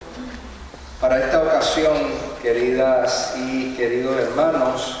Para esta ocasión, queridas y queridos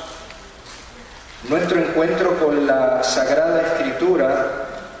hermanos, nuestro encuentro con la Sagrada Escritura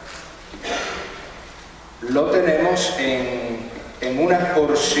lo tenemos en unas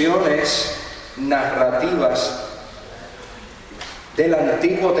porciones narrativas del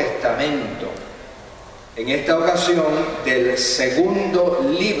Antiguo Testamento. En esta ocasión, del segundo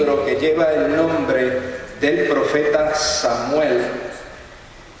libro que lleva el nombre del profeta Samuel,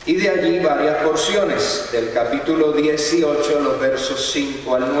 y de allí varias porciones, del capítulo 18, los versos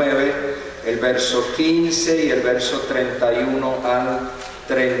 5 al 9, el verso 15 y el verso 31 al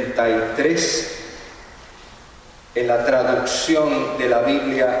 33. En la traducción de la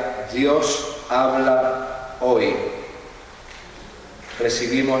Biblia, Dios habla hoy.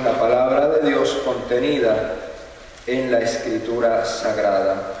 Recibimos la palabra de Dios contenida en la Escritura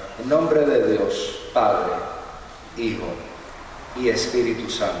Sagrada. En nombre de Dios, Padre, Hijo y Espíritu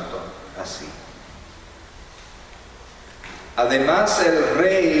Santo, así. Además, el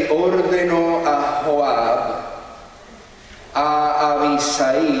rey ordenó a Joab, a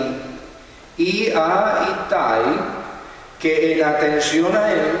Abisai y a Itai que en atención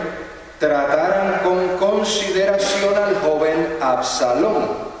a él trataran con consideración al joven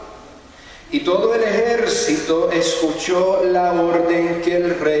Absalón. Y todo el ejército escuchó la orden que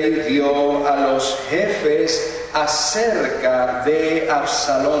el rey dio a los jefes acerca de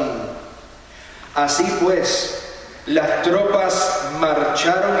Absalón. Así pues, las tropas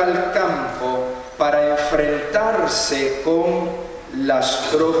marcharon al campo para enfrentarse con las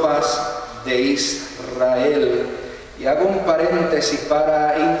tropas de Israel. Y hago un paréntesis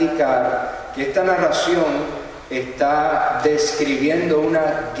para indicar que esta narración está describiendo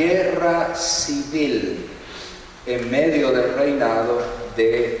una guerra civil en medio del reinado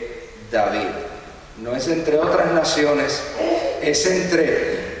de David. No es entre otras naciones, es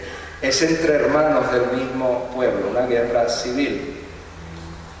entre hermanos del mismo pueblo, una guerra civil.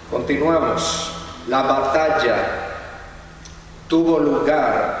 Continuamos. La batalla tuvo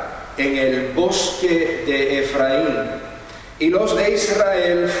lugar en el bosque de Efraín, y los de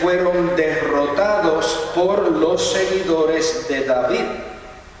Israel fueron derrotados por los seguidores de David.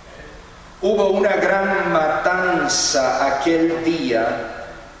 Hubo una gran matanza aquel día,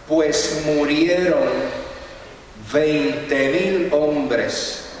 pues murieron 20,000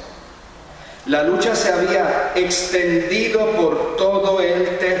 hombres. La lucha se había extendido por todo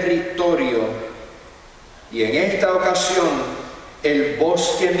el territorio, y en esta ocasión el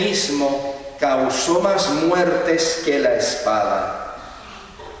bosque mismo causó más muertes que la espada.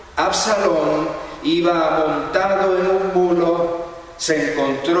 Absalón iba montado en un mulo, se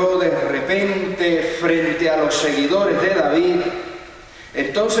encontró de repente frente a los seguidores de David.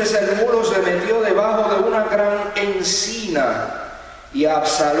 Entonces el mulo se metió debajo de una gran encina y a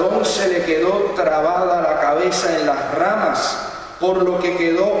Absalón se le quedó trabada la cabeza en las ramas, por lo que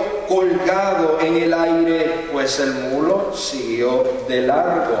quedó colgado en el aire, pues el mulo siguió de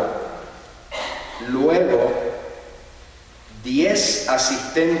largo. Luego, 10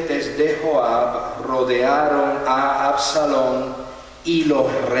 asistentes de Joab rodearon a Absalón y lo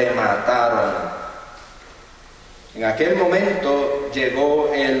remataron. En aquel momento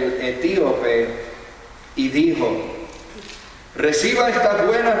llegó el etíope y dijo: «Reciba estas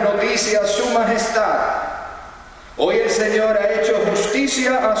buenas noticias, su majestad. Hoy el Señor ha hecho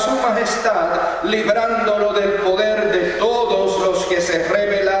justicia a su majestad, librándolo del poder de todos los que se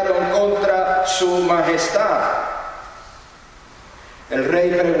rebelaron contra su majestad». El rey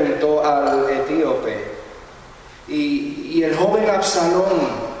preguntó al etíope: ¿Y el joven Absalón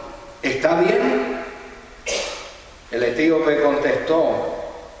está bien? El etíope contestó: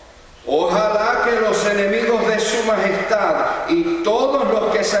 «Ojalá que los enemigos de su majestad y todos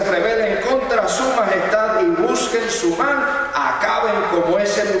los que se rebelen contra su majestad y busquen su mal acaben como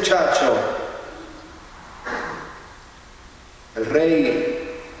ese muchacho». El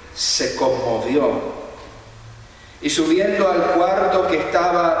rey se conmovió y, subiendo al cuarto que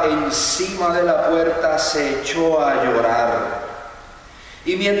estaba encima de la puerta, se echó a llorar.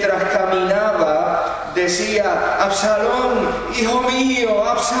 Y mientras caminaba decía: «Absalón, hijo mío,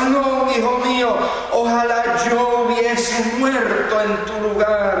 Absalón, hijo mío, ojalá yo hubiese muerto en tu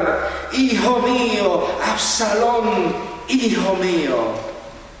lugar. Hijo mío, Absalón, hijo mío».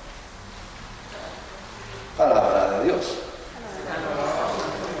 Palabra de Dios.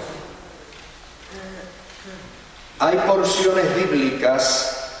 Hay porciones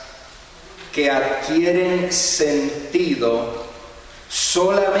bíblicas que adquieren sentido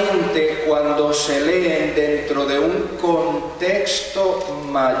solamente cuando se leen dentro de un contexto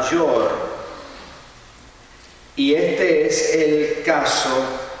mayor. Y este es el caso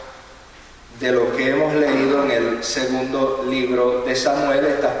de lo que hemos leído en el segundo libro de Samuel,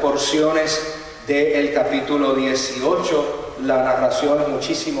 estas porciones del capítulo 18, la narración es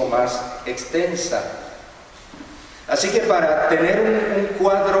muchísimo más extensa. Así que para tener un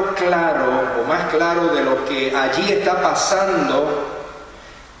cuadro claro, o más claro de lo que allí está pasando,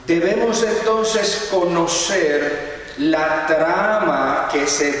 debemos entonces conocer la trama que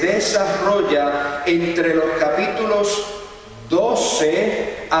se desarrolla entre los capítulos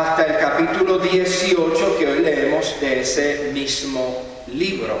 12 hasta el capítulo 18 que hoy leemos de ese mismo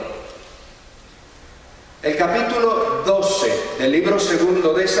libro. El capítulo 12 del libro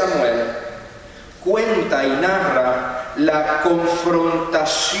segundo de Samuel cuenta y narra la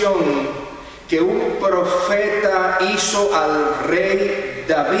confrontación que un profeta hizo al rey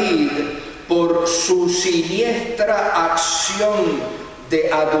David por su siniestra acción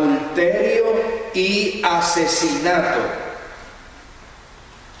de adulterio y asesinato,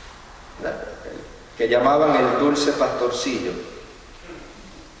 que llamaban el dulce pastorcillo.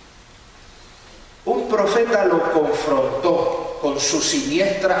 Un profeta lo confrontó con su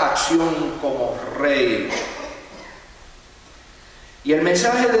siniestra acción como rey. Y el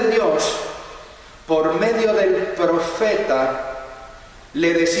mensaje de Dios, por medio del profeta,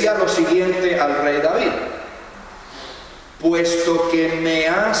 le decía lo siguiente al rey David: puesto que me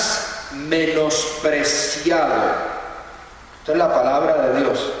has menospreciado. Esta es la palabra de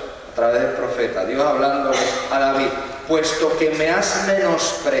Dios a través del profeta, Dios hablando a David. Puesto que me has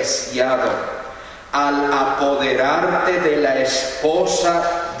menospreciado al apoderarte de la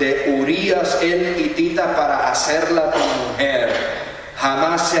esposa de Urías el hitita para hacerla tu mujer,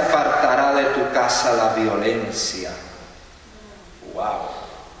 jamás se apartará de tu casa la violencia. Wow.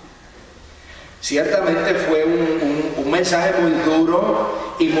 Ciertamente fue un mensaje muy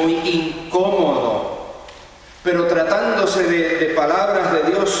duro y muy incómodo, pero tratándose de palabras de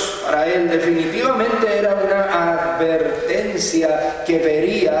Dios para él, definitivamente era una advertencia que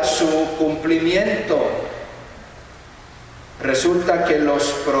vería su cumplimiento. Resulta que los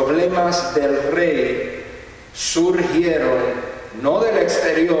problemas del rey surgieron no del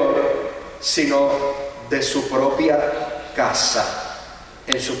exterior, sino de su propia casa,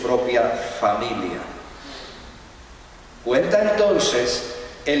 en su propia familia. Cuenta entonces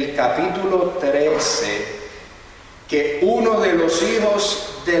el capítulo 13 que uno de los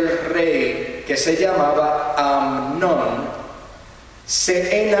hijos del rey, que se llamaba Amnón,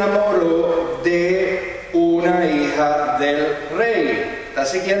 se enamoró de una hija del rey. ¿Está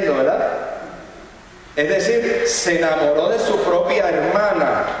siguiendo, verdad? Es decir, se enamoró de su propia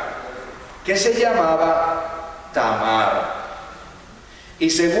hermana, que se llamaba Tamar. Y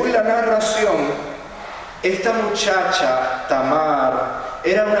según la narración, esta muchacha, Tamar,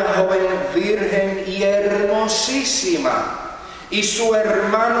 era una joven virgen y hermosísima. Y su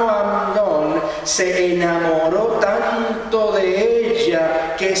hermano Amnón se enamoró tanto de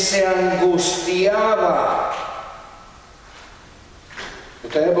ella que se angustiaba.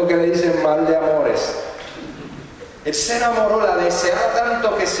 ¿Ustedes por qué le dicen mal de amores? Él se enamoró, la deseaba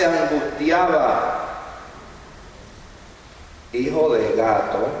tanto que se angustiaba. Hijo de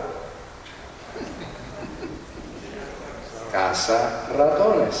gato, caza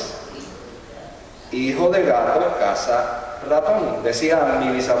ratones. Hijo de gato, caza ratón, decía mi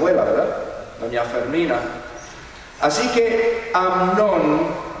bisabuela, ¿verdad? Doña Fermina. Así que Amnón,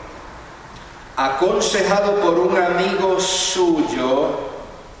 aconsejado por un amigo suyo,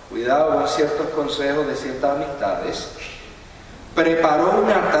 cuidado con ciertos consejos de ciertas amistades, preparó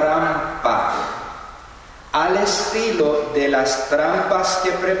una trampa al estilo de las trampas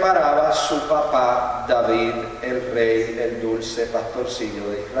que preparaba su papá David, el rey, el dulce pastorcillo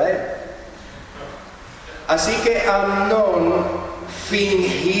de Israel. Así que Amnón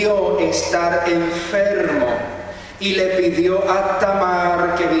fingió estar enfermo y le pidió a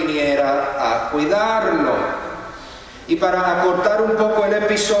Tamar que viniera a cuidarlo. Y para acortar un poco el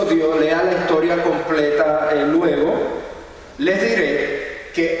episodio, lea la historia completa luego, les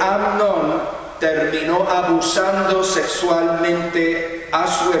diré que Amnón terminó abusando sexualmente a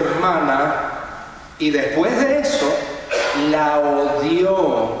su hermana y después de eso la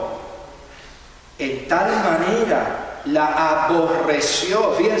odió en tal manera, la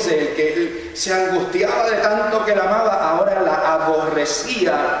aborreció. Fíjense, el que se angustiaba de tanto que la amaba, ahora la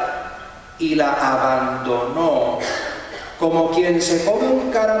aborrecía y la abandonó, como quien se come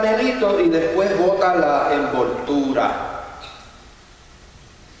un caramelito y después bota la envoltura.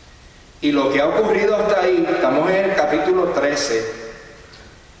 Y lo que ha ocurrido hasta ahí, estamos en el capítulo 13,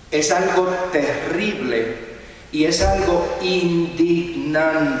 es algo terrible y es algo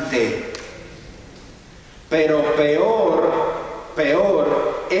indignante. Pero peor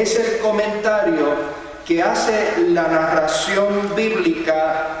peor es el comentario que hace la narración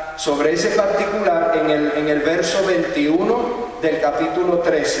bíblica sobre ese particular en el verso 21 del capítulo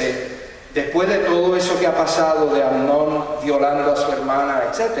 13, después de todo eso que ha pasado de Amnón violando a su hermana,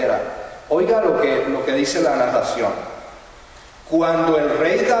 etc. Oiga lo que dice la narración. Cuando el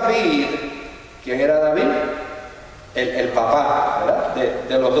rey David, ¿quién era David? El papá, ¿verdad?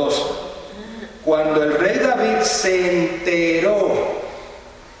 De los dos. Cuando el rey David se enteró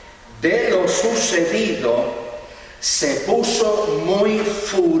de lo sucedido, se puso muy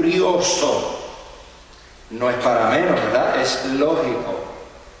furioso. No es para menos, ¿verdad? Es lógico.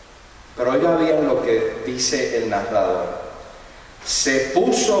 Pero oiga bien lo que dice el narrador. Se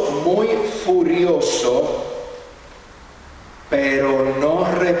puso muy furioso, pero no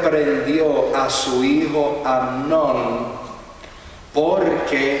reprendió a su hijo Amnón,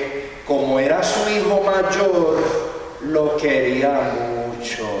 porque como era su hijo mayor, lo quería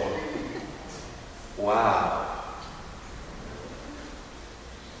mucho. ¡Wow!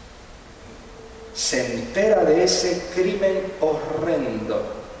 Se entera de ese crimen horrendo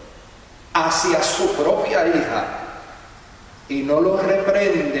hacia su propia hija y no lo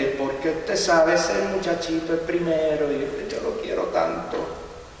reprende, porque usted sabe, ese muchachito es primero y yo lo quiero tanto,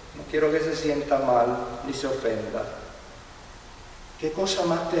 no quiero que se sienta mal ni se ofenda. ¡Qué cosa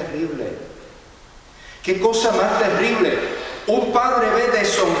más terrible! ¡Qué cosa más terrible! Un padre ve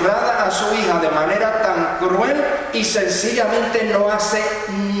deshonrada a su hija de manera tan cruel y sencillamente no hace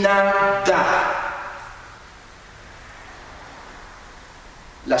nada.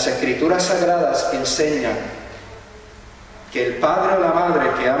 Las escrituras sagradas enseñan que el padre o la madre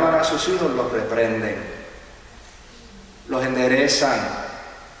que aman a sus hijos los reprenden, los enderezan,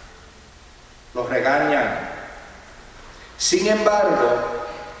 los regañan. Sin embargo,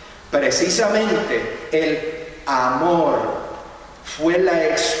 precisamente el amor fue la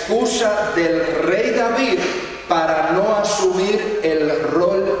excusa del rey David para no asumir el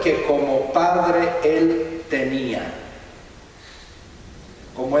rol que como padre él tenía.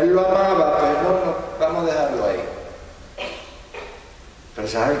 Como él lo amaba, pues no, vamos a dejarlo ahí. Pero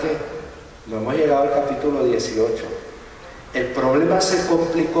 ¿sabe qué? No hemos llegado al capítulo 18. El problema se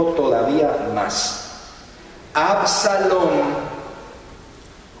complicó todavía más. Absalón,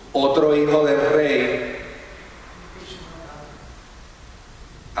 otro hijo del rey,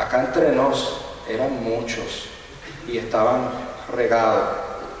 acá entre nos eran muchos y estaban regados.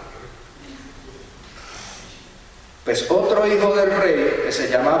 Pues otro hijo del rey, que se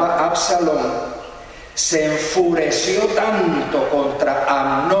llamaba Absalón, se enfureció tanto contra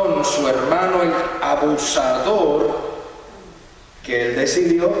Amnón, su hermano el abusador, que él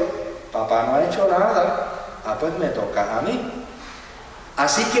decidió: papá no ha hecho nada, pues me toca a mí.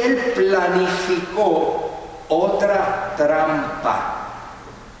 Así que él planificó otra trampa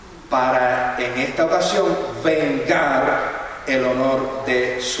para en esta ocasión vengar el honor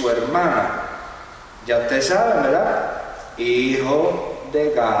de su hermana. Ya ustedes saben, ¿verdad? Hijo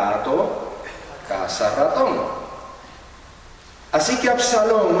de gato, caza ratón. Así que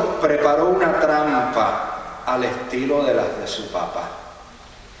Absalón preparó una trampa al estilo de las de su papá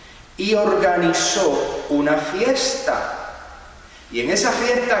y organizó una fiesta. Y en esa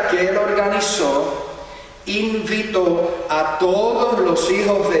fiesta que él organizó, invitó a todos los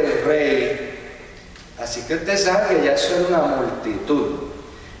hijos del rey. Así que usted sabe que ya eso era una multitud.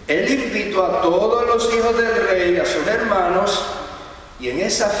 Él invitó a todos los hijos del rey, a sus hermanos, y en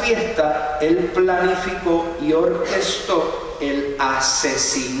esa fiesta él planificó y orquestó el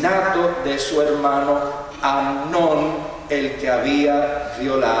asesinato de su hermano Amnón, el que había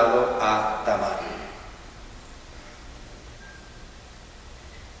violado a Tamar.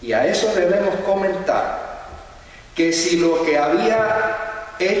 Y a eso debemos comentar que si lo que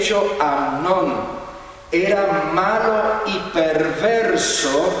había hecho Amnón era malo y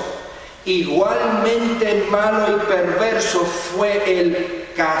perverso, igualmente malo y perverso fue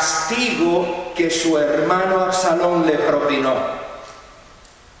el castigo que su hermano Absalón le propinó.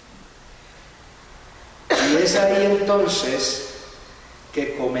 Y es ahí entonces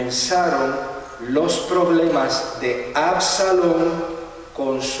que comenzaron los problemas de Absalón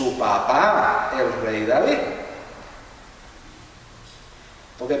con su papá, el rey David.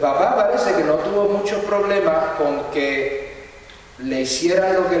 Porque papá parece que no tuvo muchos problemas con que le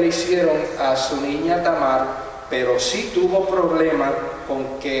hicieran lo que le hicieron a su niña Tamar, pero sí tuvo problemas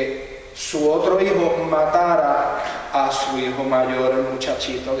con que su otro hijo matara a su hijo mayor, el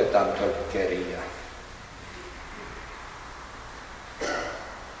muchachito que tanto él quería.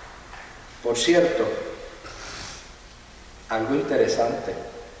 Por cierto, algo interesante,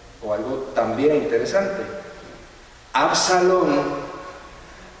 o algo también interesante, Absalón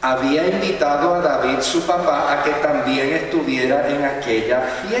había invitado a David, su papá, a que también estuviera en aquella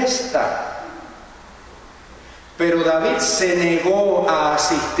fiesta. Pero David se negó a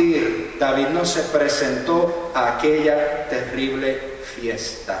asistir. David no se presentó a aquella terrible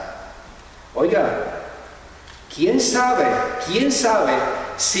fiesta. Oiga, ¿quién sabe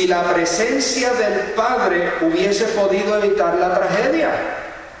si la presencia del Padre hubiese podido evitar la tragedia?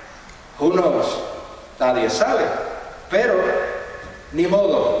 Who knows? Nadie sabe. Pero, ni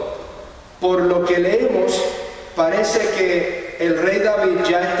modo. Por lo que leemos, parece que el rey David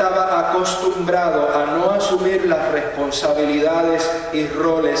ya estaba acostumbrado a no asumir las responsabilidades y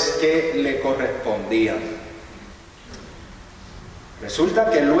roles que le correspondían. Resulta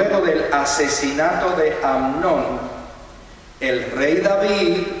que luego del asesinato de Amnón, el rey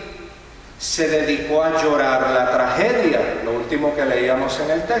David se dedicó a llorar la tragedia, lo último que leíamos en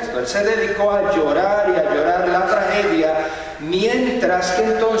el texto. Él se dedicó a llorar y a llorar la tragedia, mientras que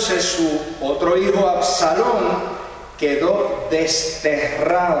entonces su otro hijo Absalón quedó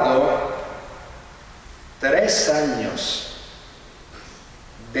desterrado 3 años.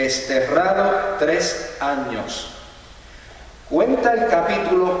 Desterrado 3 años. Cuenta el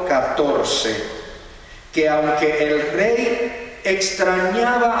capítulo 14 que aunque el rey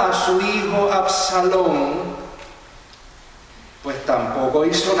extrañaba a su hijo Absalón, pues tampoco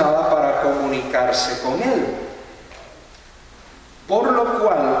hizo nada para comunicarse con él. Por lo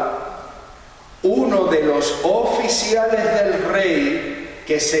cual, uno de los oficiales del rey,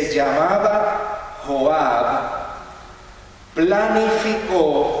 que se llamaba Joab,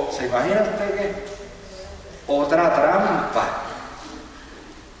 planificó, ¿se imagina usted qué? Otra trampa,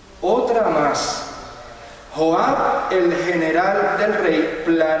 otra más. Joab, el general del rey,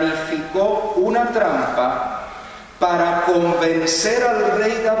 planificó una trampa para convencer al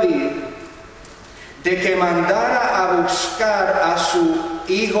rey David de que mandara a buscar a su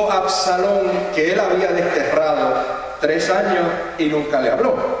hijo Absalón, que él había desterrado 3 años y nunca le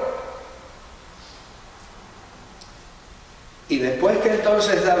habló. Y después que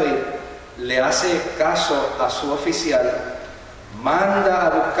entonces David le hace caso a su oficial, manda a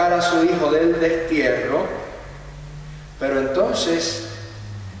buscar a su hijo del destierro, pero entonces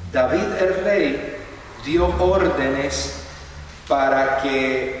David el rey dio órdenes para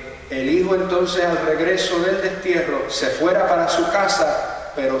que el hijo entonces al regreso del destierro se fuera para su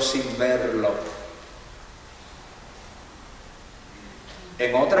casa, pero sin verlo.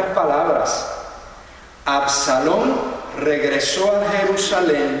 En otras palabras, Absalón regresó a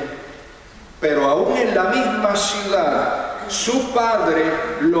Jerusalén, pero aún en la misma ciudad, su padre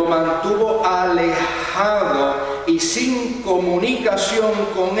lo mantuvo alejado y sin comunicación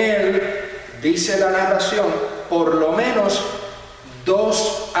con él, dice la narración, por lo menos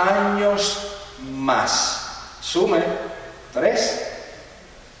 2 años más. Sume 3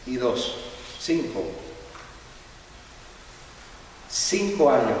 y 2, 5.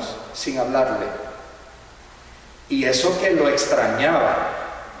 5 años sin hablarle. Y eso que lo extrañaba.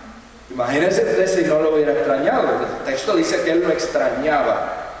 Imagínense usted si no lo hubiera extrañado. El texto dice que él lo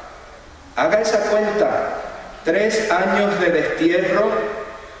extrañaba. Haga esa cuenta. 3 años de destierro,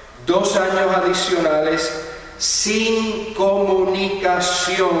 2 años adicionales, sin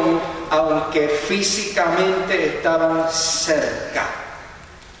comunicación, aunque físicamente estaban cerca,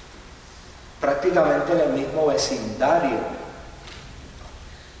 prácticamente en el mismo vecindario.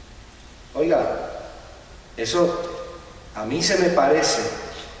 Oiga, eso a mí se me parece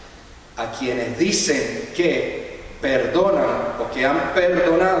a quienes dicen que perdonan o que han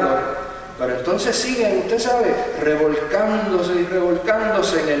perdonado, pero entonces siguen, usted sabe, revolcándose y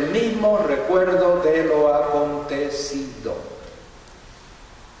revolcándose en el mismo recuerdo de lo acontecido.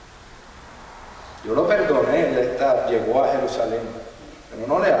 Yo lo perdoné, él llegó a Jerusalén, pero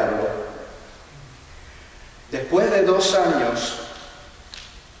no le hablo. Después de 2 años,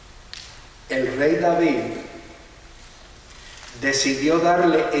 el rey David decidió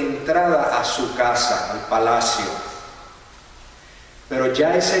darle entrada a su casa, al palacio. Pero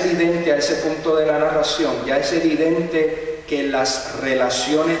ya es evidente a ese punto de la narración, ya es evidente que las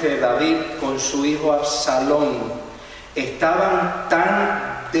relaciones de David con su hijo Absalón estaban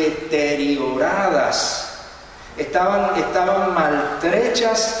tan deterioradas, estaban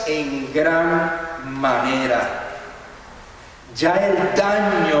maltrechas en gran manera. Ya el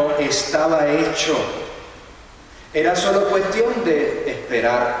daño estaba hecho. Era solo cuestión de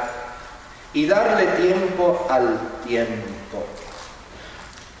esperar y darle tiempo al tiempo.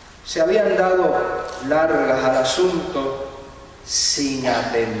 Se habían dado largas al asunto sin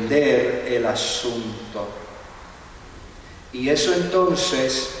atender el asunto. Y eso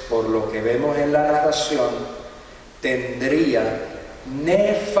entonces, por lo que vemos en la narración, tendría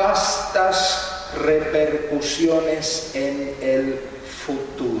nefastas repercusiones en el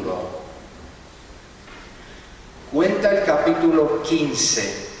futuro. Cuenta el capítulo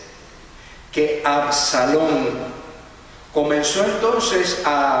 15 que Absalón comenzó entonces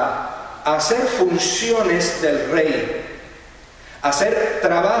a hacer funciones del rey, a hacer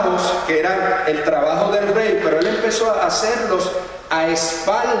trabajos que eran el trabajo del rey, pero él empezó a hacerlos a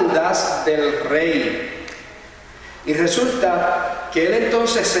espaldas del rey. Y resulta que él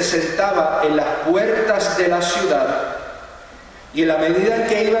entonces se sentaba en las puertas de la ciudad, y en la medida en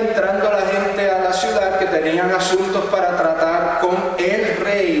que iba entrando la gente a la ciudad que tenían asuntos para tratar con el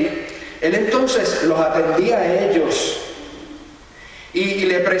rey, él entonces los atendía a ellos. Y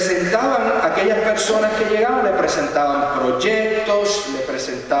le presentaban a aquellas personas que llegaban, le presentaban proyectos, le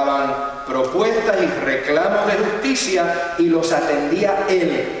presentaban propuestas y reclamos de justicia, y los atendía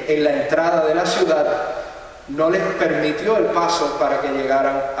él en la entrada de la ciudad. No les permitió el paso para que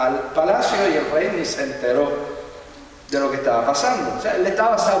llegaran al palacio, y el rey ni se enteró de lo que estaba pasando. O sea, él le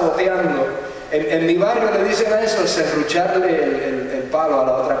estaba saboteando. En mi barrio le dicen a eso, serrucharle el palo a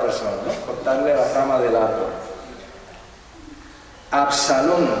la otra persona, ¿no? Cortarle la rama del árbol.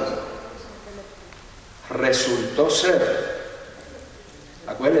 Absalón resultó ser,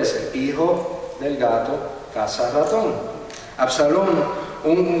 acuérdense, hijo del gato caza ratón. Absalón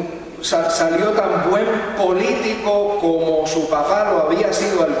salió tan buen político como su papá lo había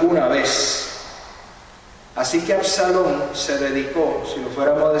sido alguna vez. Así que Absalón se dedicó, si lo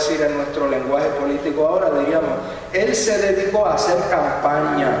fuéramos a decir en nuestro lenguaje político ahora, diríamos, él se dedicó a hacer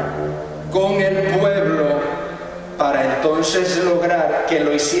campaña con el pueblo para entonces lograr que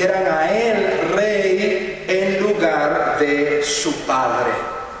lo hicieran a él rey en lugar de su padre.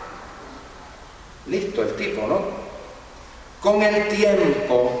 Listo el tipo, ¿no? Con el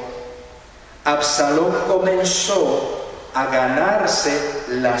tiempo, Absalón comenzó a ganarse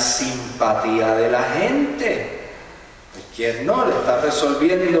la simpatía de la gente. ¿Quién no? Le está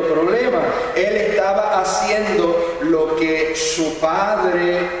resolviendo problemas. Él estaba haciendo lo que su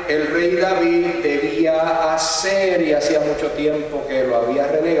padre, el rey David, debía hacer, y hacía mucho tiempo que lo había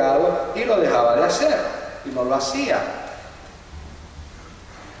relegado y lo dejaba de hacer, y no lo hacía.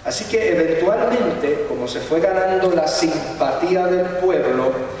 Así que eventualmente, como se fue ganando la simpatía del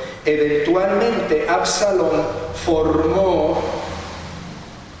pueblo, eventualmente Absalón formó,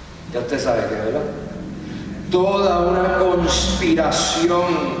 ya usted sabe qué, ¿verdad?, toda una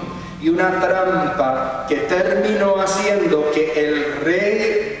conspiración y una trampa que terminó haciendo que el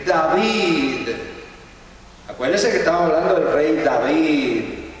rey David, acuérdense que estamos hablando del rey David,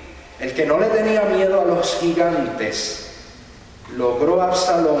 el que no le tenía miedo a los gigantes, logró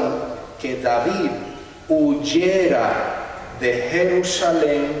Absalón que David huyera de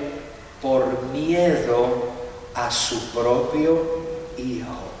Jerusalén por miedo a su propio hijo.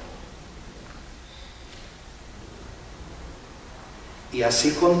 Y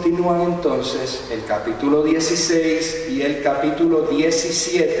así continúan entonces el capítulo 16 y el capítulo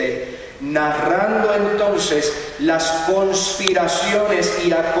 17, narrando entonces las conspiraciones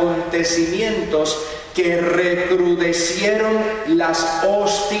y acontecimientos que recrudecieron las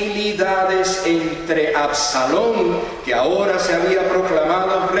hostilidades entre Absalón, que ahora se había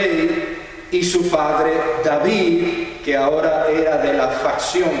proclamado rey, y su padre David, que ahora era de la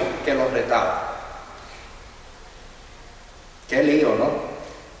facción que lo retaba. Qué lío, ¿no?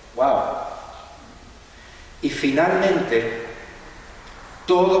 ¡Wow! Y finalmente,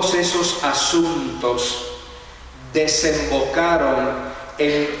 todos esos asuntos desembocaron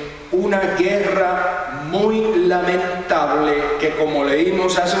en una guerra muy lamentable que, como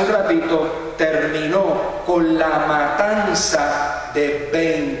leímos hace un ratito, terminó con la matanza de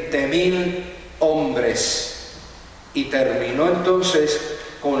 20,000 hombres, y terminó entonces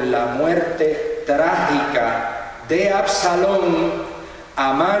con la muerte trágica de Absalón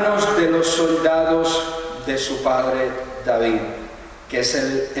a manos de los soldados de su padre David, que es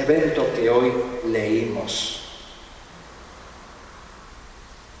el evento que hoy leímos.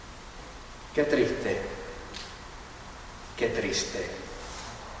 Qué triste, qué triste.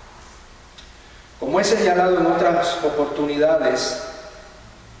 Como he señalado en otras oportunidades,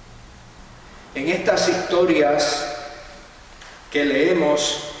 en estas historias que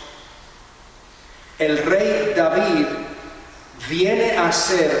leemos, el rey David viene a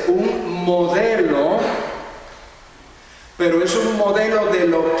ser un modelo, pero es un modelo de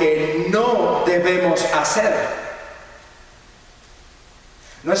lo que no debemos hacer.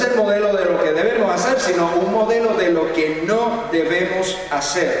 No es el modelo de lo que debemos hacer, sino un modelo de lo que no debemos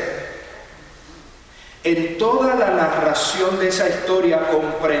hacer. En toda la narración de esa historia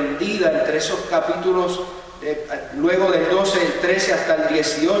comprendida entre esos capítulos luego del 12, el 13 hasta el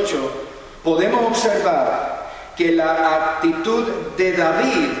 18, podemos observar que la actitud de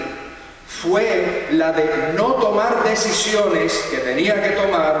David fue la de no tomar decisiones que tenía que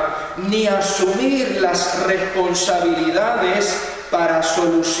tomar, ni asumir las responsabilidades para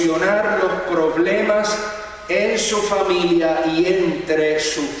solucionar los problemas en su familia y entre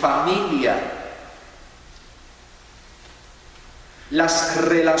su familia. Las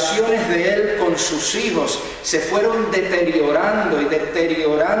relaciones de él con sus hijos se fueron deteriorando y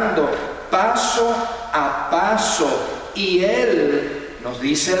deteriorando paso a paso, y él, nos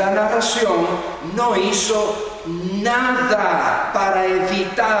dice la narración, no hizo nada para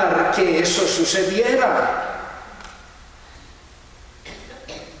evitar que eso sucediera.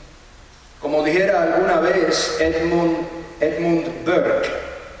 Como dijera alguna vez Edmund Burke,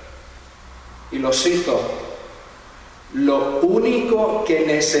 y lo cito: lo único que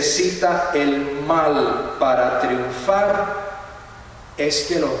necesita el mal para triunfar es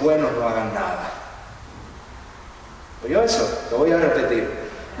que los buenos no hagan nada. ¿Oyó eso? Lo voy a repetir.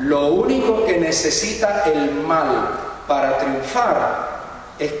 Lo único que necesita el mal para triunfar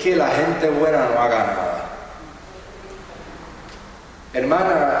es que la gente buena no haga nada.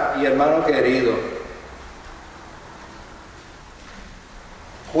 Hermana y hermano querido,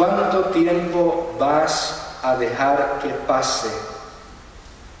 ¿cuánto tiempo vas a dejar que pase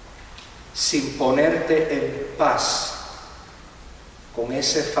sin ponerte en paz con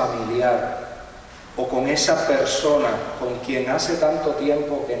ese familiar o con esa persona con quien hace tanto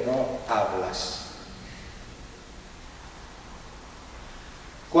tiempo que no hablas?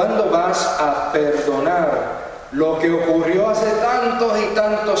 ¿Cuándo vas a perdonar lo que ocurrió hace tantos y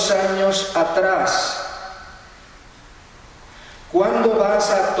tantos años atrás? ¿Cuándo vas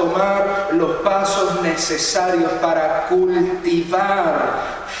a tomar los pasos necesarios para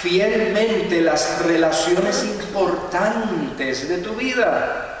cultivar fielmente las relaciones importantes de tu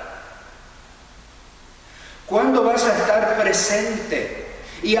vida? ¿Cuándo vas a estar presente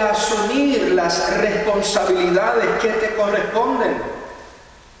y a asumir las responsabilidades que te corresponden?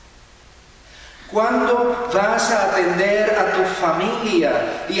 ¿Cuándo vas a atender a tu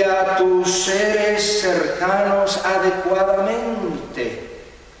familia y a tus seres cercanos adecuadamente?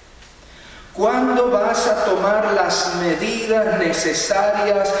 ¿Cuándo vas a tomar las medidas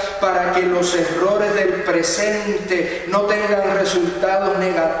necesarias para que los errores del presente no tengan resultados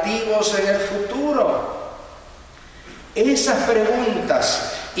negativos en el futuro? Esas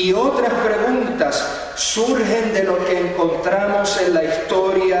preguntas y otras preguntas surgen de lo que encontramos en la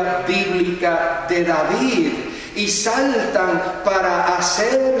historia bíblica de David y saltan para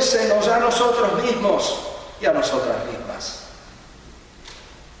hacérsenos a nosotros mismos y a nosotras mismas.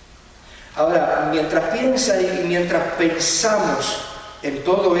 Ahora, mientras piensas y mientras pensamos en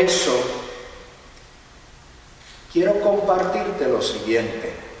todo eso, quiero compartirte lo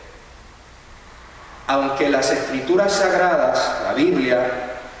siguiente. Aunque las Escrituras Sagradas, la Biblia,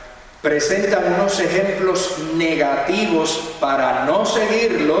 presentan unos ejemplos negativos para no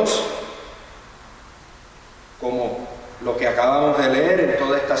seguirlos, como lo que acabamos de leer en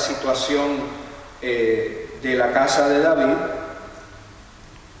toda esta situación de la casa de David,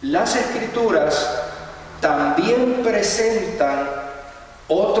 las Escrituras también presentan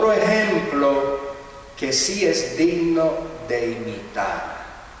otro ejemplo que sí es digno de imitar.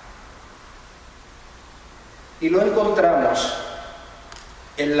 Y lo encontramos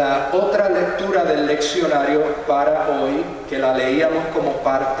en la otra lectura del leccionario para hoy, que la leíamos como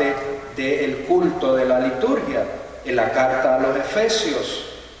parte del culto de la liturgia, en la carta a los Efesios,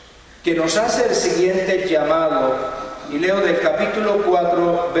 que nos hace el siguiente llamado, y leo del capítulo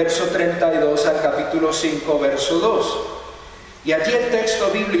 4, verso 32 al capítulo 5, verso 2. Y allí el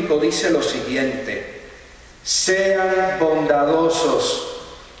texto bíblico dice lo siguiente: sean bondadosos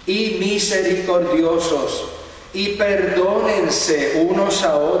y misericordiosos, y perdónense unos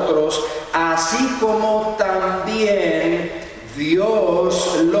a otros, así como también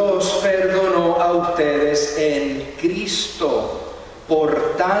Dios los perdonó a ustedes en Cristo.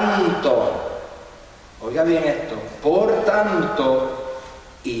 Por tanto, oiga bien esto, por tanto,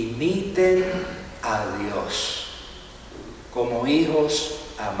 imiten a Dios como hijos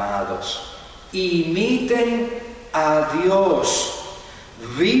amados. Imiten a Dios.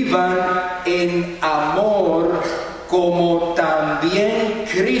 Vivan en amor como también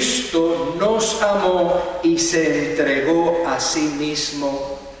Cristo nos amó y se entregó a sí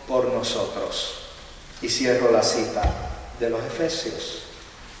mismo por nosotros. Y cierro la cita de los Efesios.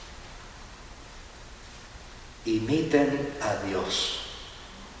 Imiten a Dios,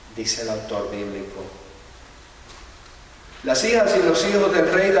 dice el autor bíblico. Las hijas y los hijos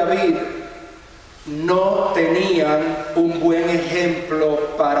del rey David no tenían un buen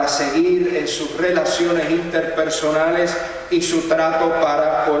ejemplo para seguir en sus relaciones interpersonales y su trato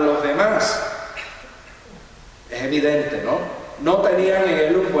para con los demás. Es evidente, ¿no? No tenían en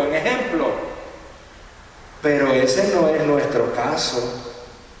él un buen ejemplo. Pero ese no es nuestro caso.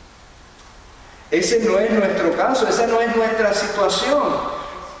 Ese no es nuestro caso, esa no es nuestra situación.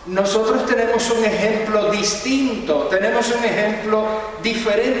 Nosotros tenemos un ejemplo distinto, tenemos un ejemplo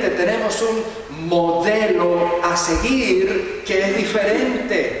diferente, tenemos un modelo a seguir que es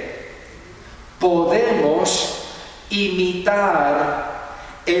diferente. Podemos imitar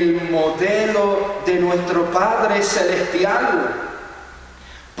el modelo de nuestro Padre Celestial.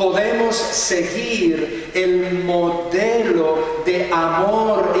 Podemos seguir el modelo de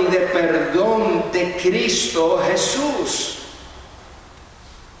amor y de perdón de Cristo Jesús.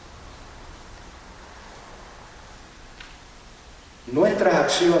 Nuestras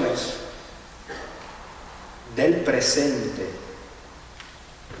acciones del presente,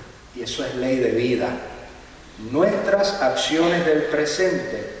 y eso es ley de vida, nuestras acciones del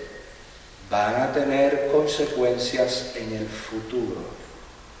presente van a tener consecuencias en el futuro.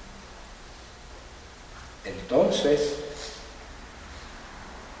 Entonces,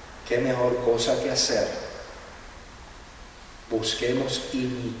 ¿qué mejor cosa que hacer? Busquemos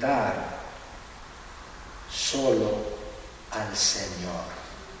imitar solo al Señor.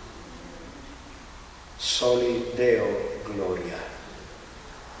 Soli Deo Gloria.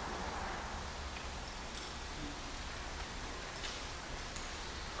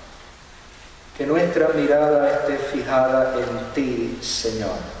 Que nuestra mirada esté fijada en ti,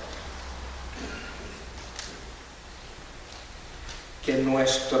 Señor. Que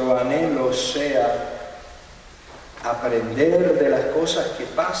nuestro anhelo sea aprender de las cosas que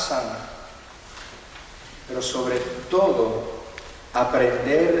pasan, pero sobre todo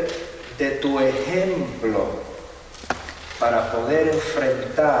aprender de tu ejemplo para poder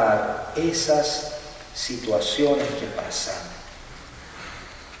enfrentar esas situaciones que pasan.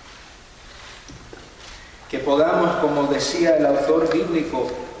 Que podamos, como decía el autor bíblico,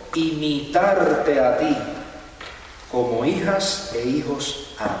 imitarte a ti como hijas e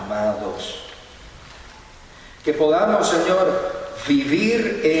hijos amados. Que podamos, Señor,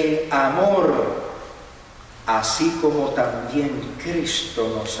 vivir en amor, así como también Cristo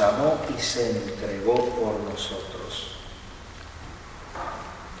nos amó y se entregó por nosotros.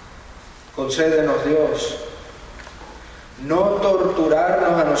 Concédenos, Dios, no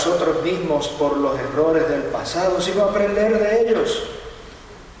torturarnos a nosotros mismos por los errores del pasado, sino aprender de ellos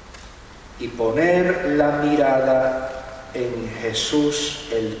y poner la mirada en Jesús,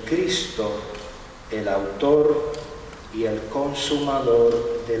 el Cristo, el autor y el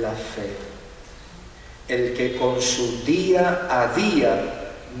consumador de la fe, el que con su día a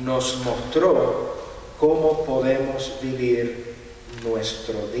día nos mostró cómo podemos vivir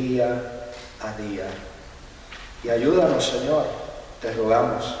nuestro día a día. Y ayúdanos, Señor, te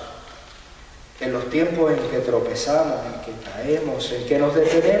rogamos, en los tiempos en que tropezamos, en que caemos, en que nos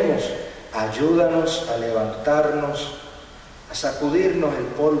detenemos, ayúdanos a levantarnos, a sacudirnos el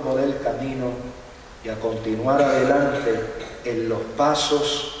polvo del camino y a continuar adelante en los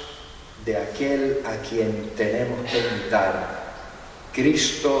pasos de aquel a quien tenemos que imitar,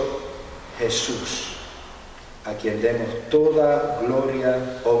 Cristo Jesús, a quien demos toda gloria,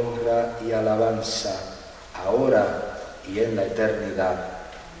 honra y alabanza, ahora y en la eternidad.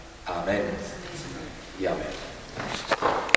 Amén y amén.